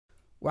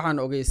waxaan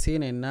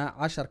ogeysiinaynaa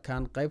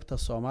casharkan qaybta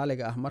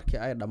Soomaaliga ah markii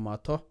ay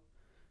dhamaato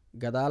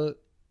gadaal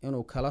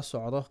inuu kala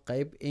socdo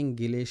qayb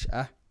English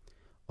ah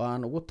oo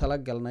aan ugu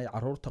talagalnay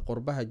caruurta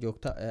qurbaha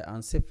joogta ee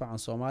aan si fiican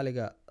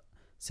Soomaaliga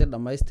si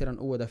dhameystiran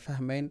u wada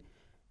fahmeyn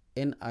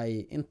in ay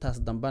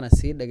intaas dambana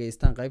si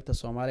dhageystaan qaybta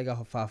Soomaaliga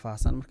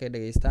faahfaahsan markay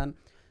dhageystaan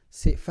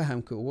si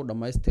fahamkii ugu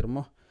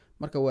dhameystirmo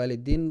marka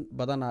waalidiin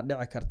badan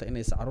dhici karta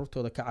inay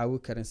caruurtooda ka caawi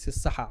karin si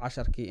sax ah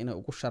casharkii inay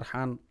ugu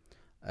sharxaan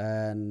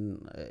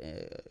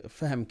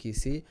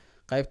fahamkiisi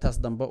qaybtaas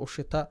dambe u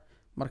shita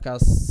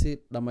markaas si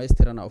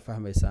dhameystiran u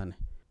fahmeysaan.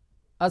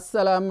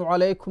 Assalaamu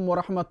calaykum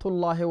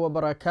waraxmatullaahi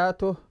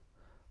wabarakaatuh.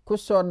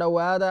 Kusoo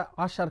dhawaada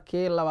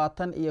casharkii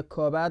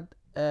 21aad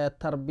ee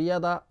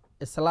tarbiyada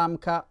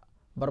islaamka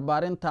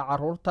barbaarinta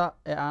caruurta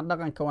ee aan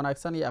dhaqanka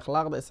wanaagsan iyo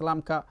akhlaaqda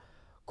islaamka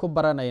ku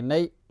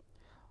baranaynay.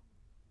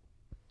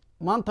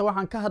 maanta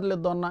waxaan ka hadli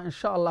doonaa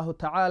insha Allahu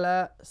tacaala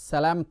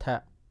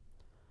salaamta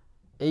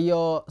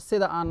iyo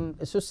sida aan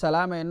isu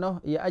salaamayno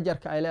iyo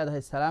ajarka ay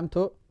leedahay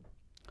salaamtu.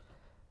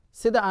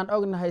 sida aan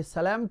ognahay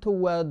salaamtu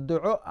waa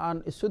duco aan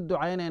isu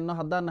ducaynayno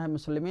haddaan nahay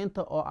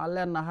muslimiinta oo aan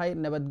leenahay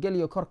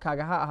nabadgelyo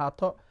korkaaga ha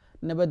ahaato,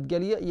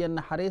 nabadgelyo iyo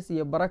naxariis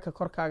iyo baraka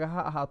korkaaga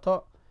ha ahaato.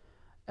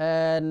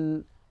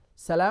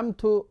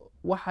 salaamtu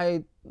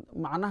waxay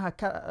macnaha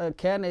ka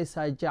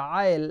keenaysaa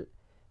jacayl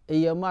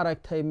iyo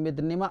maaragtay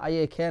midnimo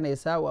ayay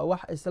keenaysaa, waa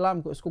wax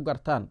islaamku isku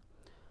gartaan.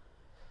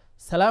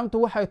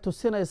 salaamtu waxay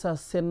tusinaysaa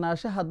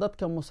sinaashaha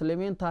dadka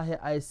muslimiinta ah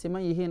ay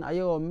siman yihiin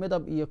ayagoo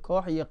midab iyo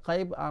koox iyo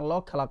qayb aan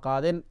loo kala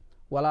qaadin,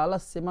 walaalo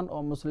siman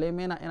oo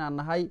muslimiina inaan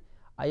nahay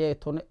ayay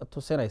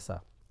tusinaysaa.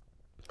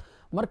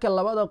 marka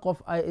labada qof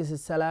ay is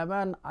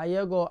salaamaan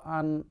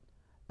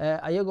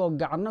ayagoo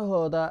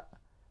gacnahooda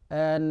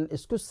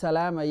isku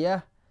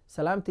salaamaya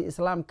salaamtii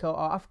islaamka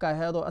oo afka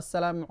aheedo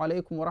assalaamu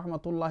calaykum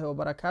waraxmatullaahi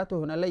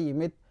wabarakaatuhuna la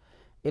yimid,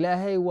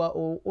 ilaahay waa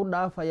uu u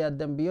dhaafayaa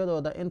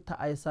dembiyadooda inta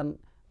aysan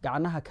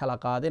gacnaha kala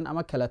qaadin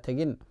ama kala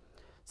tegin.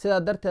 sidaa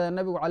darteeda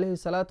nabigu calayhi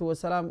salaatu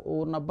wasalaam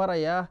uuna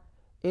barayaa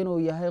inuu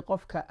yahay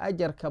qofka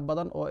ajarka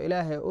badan oo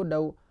ilaahay u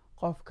dhow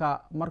qofka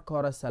marka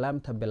hore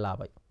salaamta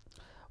bilaabay.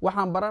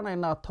 waxaan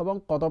baranaynaa 10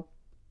 qodob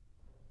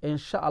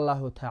insha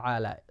Allahu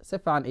tacaala, si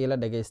fiican ila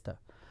dhageysta.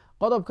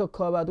 qodobka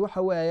koobaad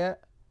waxa weeye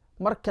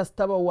mar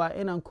kastaba waa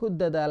inaan ku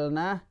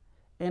dadaalnaa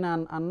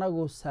inaan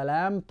anagu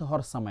salaamta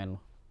hor samayno,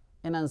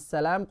 inaan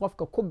salaam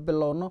qofka ku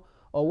bilowno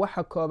oo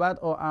waxa koobaad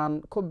oo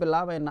aan ku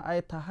bilaabayna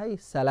ay tahay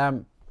salaam.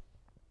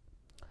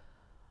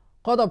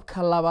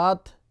 qodobka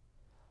labaad,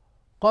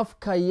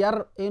 qofka yar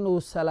inuu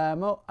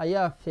salaamo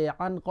ayaa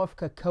fiican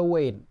qofka ka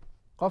weyn.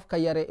 qofka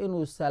yare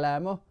inuu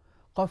salaamo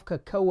qofka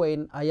ka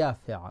weyn ayaa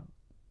fiican.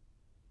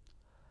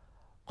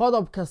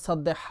 qodobka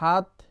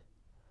saddexaad,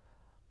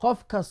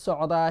 qofka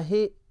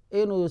socdaahi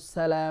inuu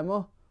salaamo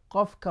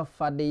qofka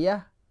fadhiya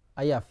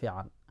ayaa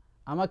fiican,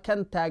 ama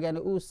kan taagani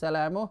uu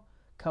salaamo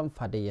kan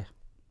fadhiya.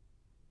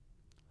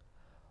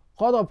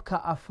 qodobka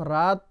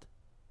afraad,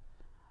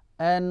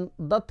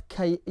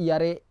 dadka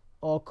yari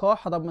oo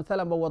kooxda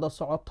maalanba wada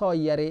socotoo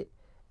yari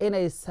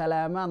inay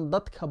salaamaan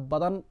dadka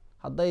badan.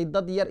 hadday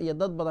dad yar iyo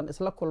dad badan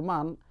isla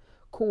kulmaan,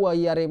 kuwa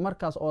yari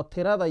markaas oo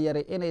tirada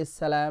yari inay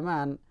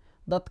salaamaan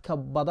dadka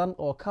badan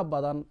oo ka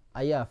badan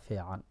ayaa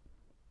fiican.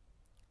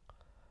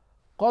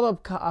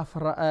 qodobka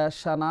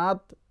shanaad,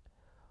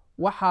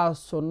 waxaa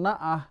sunno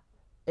ah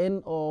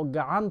in oo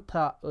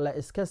gacanta la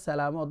iska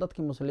salaamo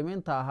dadkii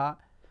muslimiinta ahaa,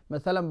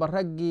 maalanba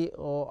raggii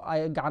oo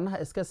ay gacnaha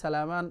iska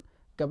salaamaan,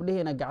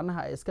 gabdhihiina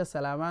gacnaha ay iska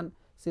salaamaan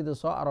sidii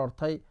soo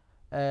aroortay,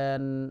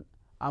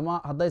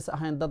 ama haddays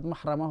ahayn dad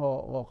maxramah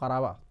oo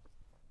qaraabo ah.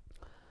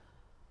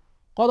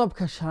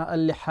 qodobka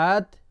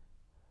lixaad,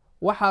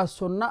 waxaa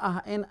sunno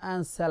ah in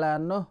aan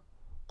salaano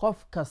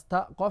qof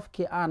kasta,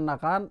 qofkii aan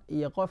naqaan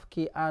iyo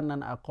qofkii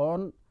aanan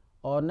aqoon,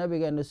 oo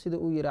nabigeenu sida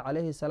uu yiri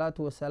calayhi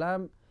salaatu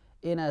wasalaam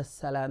inaad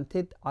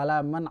salaantid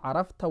calaa man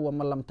carafta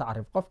waman lam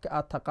tacrif, qofki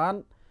aad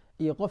taqaan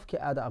iyo qofkii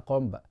aad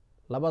aqoonba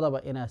labadaba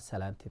inaad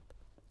salaantid.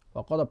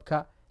 waa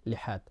qodobka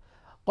lixaad.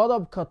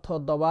 qodobka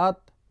toddobaad,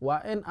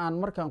 waa in aan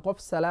markaan qof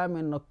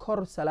salaamayno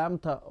kor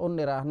salaamta u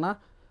niraahna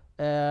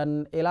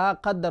ilaa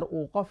qadar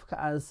uu qofka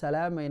aan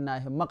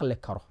salaamaynaah maqli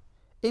karo,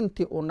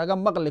 intii uu naga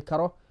maqli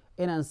karo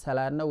inaan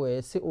salaano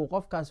weeye, si uu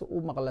qofkaasi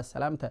u maqlo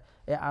salaamta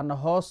ee aana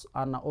hoos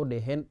aana u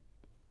dhihin.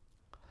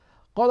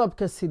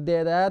 qodobka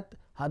sideedaad,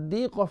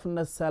 haddii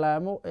qofna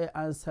salaamo ee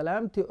aan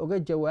salaamtii uga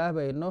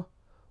jawaabayno,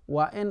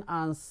 waa in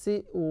aan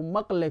si uu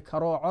maqli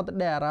karo cod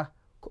dheerah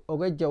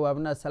uga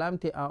jawaabnaa,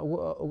 salaamtii aan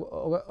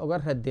uga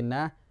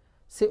radinaa,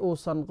 si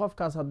uusan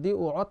qofkaas haddii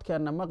uu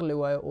codkeenna maqli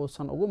waayo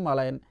uusan ugu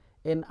malayn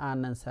in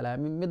aanan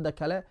salaamin. midda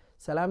kale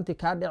salaamtii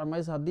kaa dhici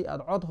maysa haddii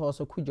aad cod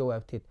hoose ku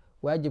jawaabtid,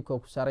 waajibka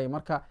ku saaray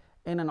marka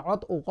inaan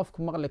cod uu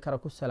qofku maqli kara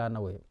ku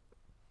salaano weye.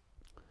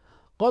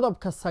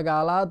 qodobka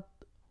sagaalaad,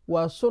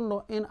 waa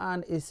sunno in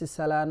aan isi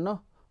salaano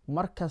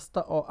mar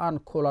kasta oo aan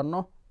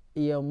kulanno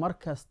iyo mar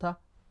kasta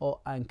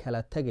oo aan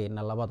kala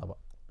tegayna labadaba.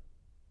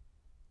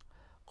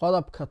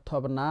 qodobka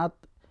 10aad,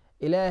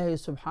 ilaahay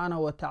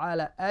subxaanahu wa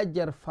tacaala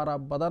ajar fara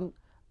badan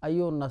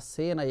ayuuna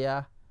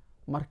siinayaa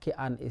markii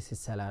aan isi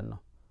salaano,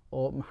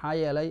 oo maxaa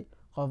yeelay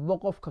qofba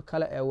qofka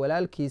kale ee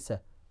walaalkiisa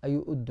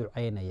ayuu u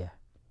ducaynayaa.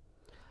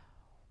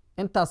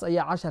 intaas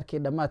ayaa casharkii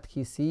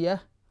dhammaadkiisiiya.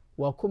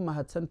 waa ku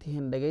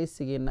mahadsantihiin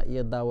dhegaysigiina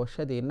iyo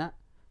daawashadiina.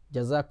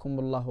 jazaakum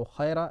allahu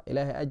khayra.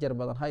 ilaahay ajar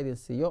badan ha idin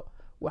siiyo.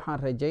 waxaan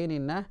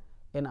rajaynaynaa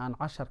in aan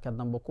casharka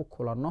dambe ku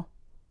kulanno.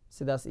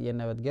 sidaas iyo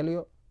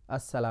nabadgelyo.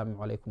 assalaamu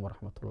calaykum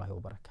waraxmat ullaahi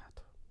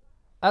wabarakaatuh.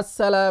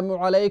 assalaamu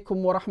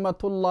calaykum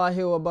waraxmat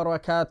ullaahi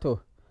wabarakaatuh.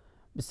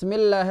 bismi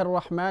illaahi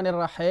araxmaani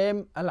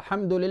araxiim.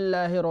 alxamdu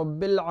lilaahi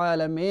rabi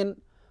alcaalamiin.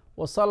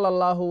 وصلى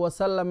الله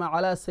وسلم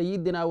على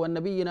سيدنا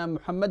ونبينا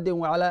محمد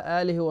وعلى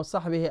آله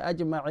وصحبه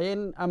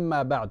أجمعين.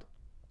 أما بعد.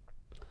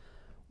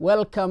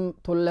 Welcome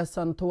to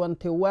lesson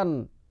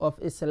 21 of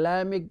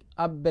Islamic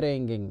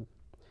upbringing.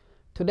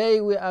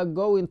 Today we are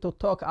going to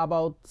talk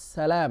about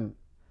salam,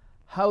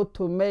 how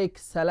to make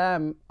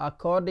salam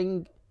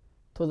according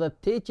to the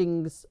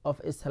teachings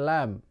of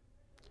Islam,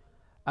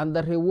 and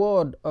the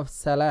reward of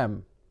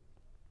salam.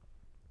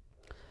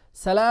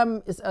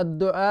 Salam is a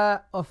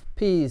dua of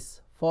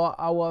peace for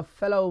our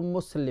fellow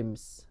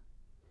Muslims.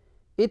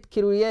 It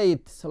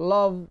creates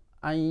love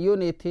and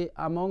unity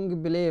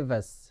among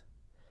believers.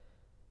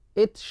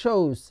 It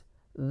shows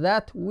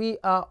that we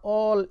are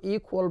all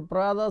equal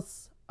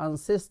brothers and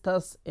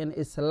sisters in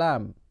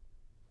Islam.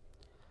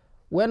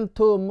 When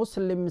two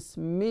Muslims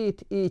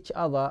meet each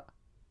other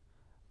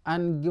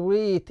and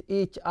greet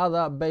each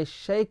other by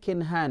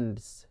shaking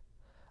hands,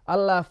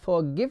 Allah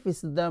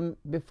forgives them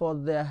before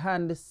their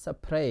hands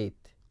separate.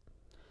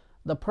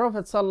 The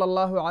Prophet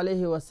sallallahu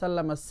alaihi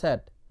wasallam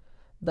said,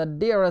 the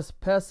dearest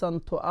person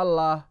to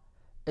Allah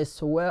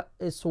is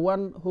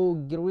one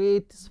who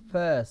greets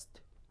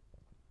first.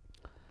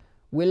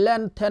 We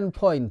learn 10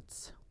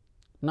 points.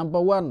 Number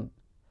 1,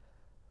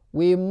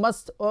 we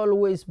must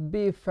always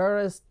be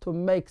first to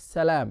make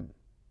salam.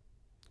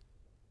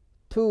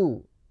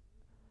 2,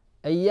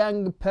 a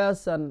young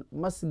person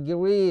must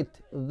greet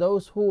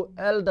those who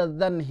are elder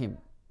than him.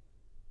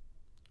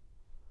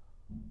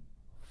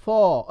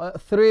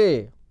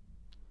 3,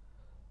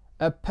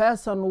 a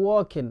person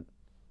walking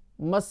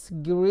must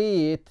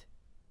greet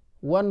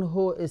one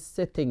who is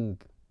sitting.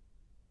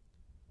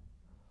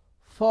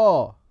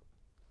 4,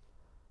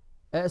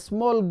 a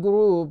small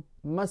group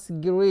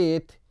must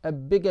greet a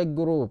bigger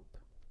group.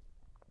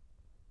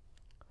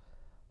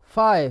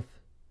 5,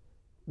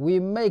 we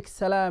make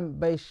salam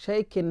by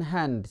shaking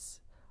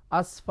hands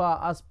as far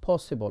as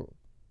possible.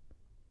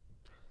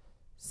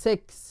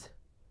 6,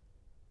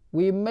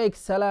 we make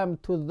salam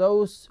to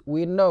those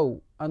we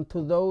know and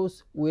to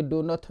those we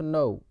do not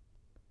know.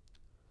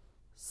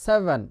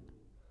 7,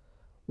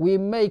 we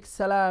make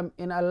salam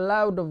in a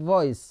loud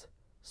voice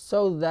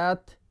so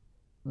that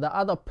the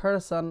other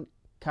person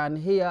can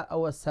hear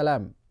our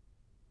salam.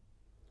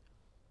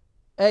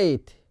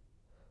 8,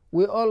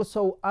 we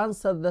also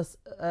answer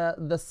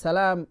the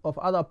salam of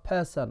other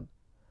person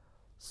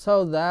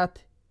so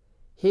that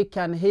he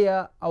can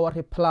hear our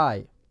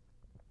reply.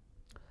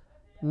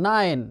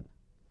 9,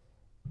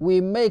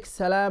 we make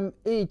salam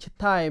each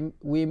time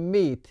we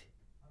meet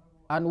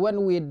and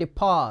when we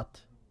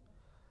depart.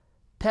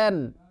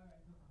 10,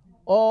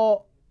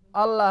 oh,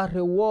 Allah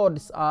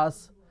rewards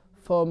us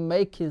for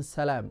making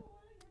salam.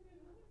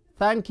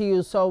 Thank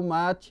you so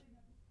much.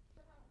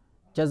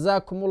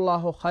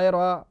 Jazakumullahu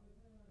khaira.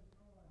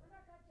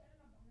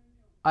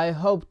 I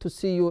hope to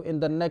see you in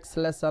the next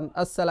lesson.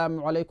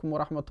 Assalamu alaikum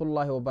wa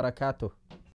rahmatullahi wa barakatuh.